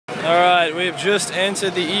Alright, we've just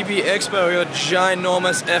entered the EXPO. We got a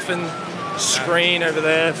ginormous effing screen over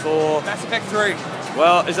there for Mass Effect 3.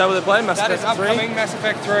 Well, is that what they're playing? Mass That Effect is 3? upcoming Mass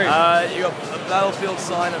Effect 3. You got a Battlefield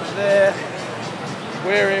sign over there.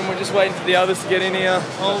 We're in, we're just waiting for the others to get in here.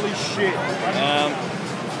 Holy shit.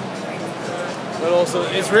 But also,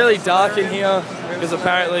 it's really dark in here because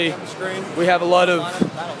apparently we have a lot of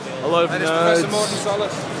nerds.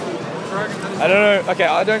 I don't know. Okay,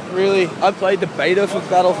 I played the beta for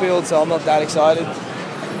Battlefield, so I'm not that excited.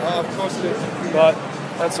 Oh, of course it is. But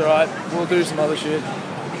that's alright. We'll do some other shit.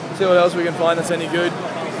 See what else we can find that's any good.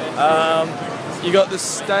 You got the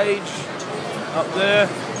stage up there.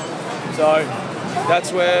 So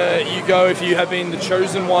that's where you go if you have been the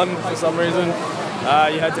chosen one for some reason.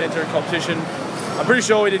 You had to enter a competition. I'm pretty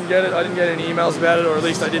sure we didn't get it. I didn't get any emails about it, or at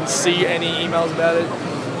least I didn't see any emails about it.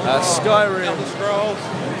 Skyrim.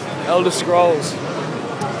 Elder Scrolls,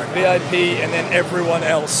 VIP, and then everyone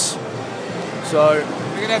else. So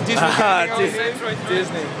we're gonna have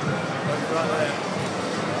Disney.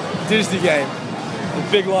 Disney game. The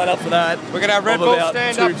big lineup for that. We're gonna have Red Bull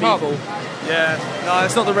stand up top. Yeah. No,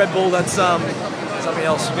 it's not the Red Bull. That's something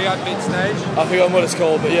else. VIP stage. I forgot what it's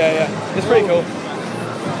called, but yeah. It's pretty cool.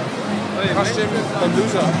 Costume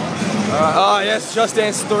Medusa. Ah, yes, Just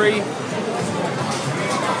Dance 3.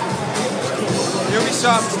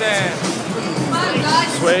 Ubisoft stand.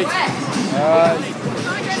 Sweet.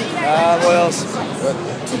 What else?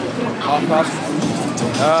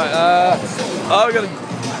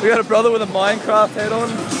 We got a brother with a Minecraft head on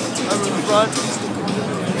over in the front.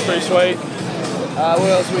 It's pretty sweet. What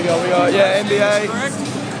else we got? NBA.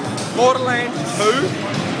 Borderlands 2.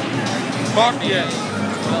 Fuck yeah.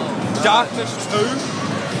 Darkness 2.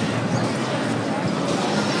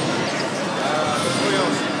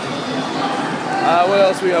 What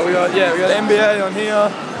else we got? We got NBA on here.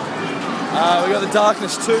 We got the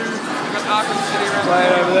Darkness 2. We got Arkham City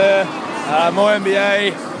playing over there. More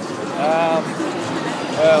NBA.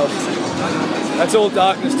 Well, that's all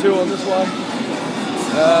Darkness 2 on this one.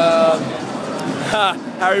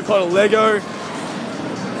 Harry Potter Lego.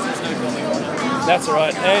 That's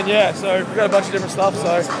alright. And yeah, so we've got a bunch of different stuff.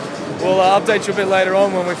 So we'll update you a bit later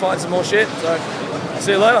on when we find some more shit. So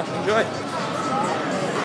see you later. Enjoy.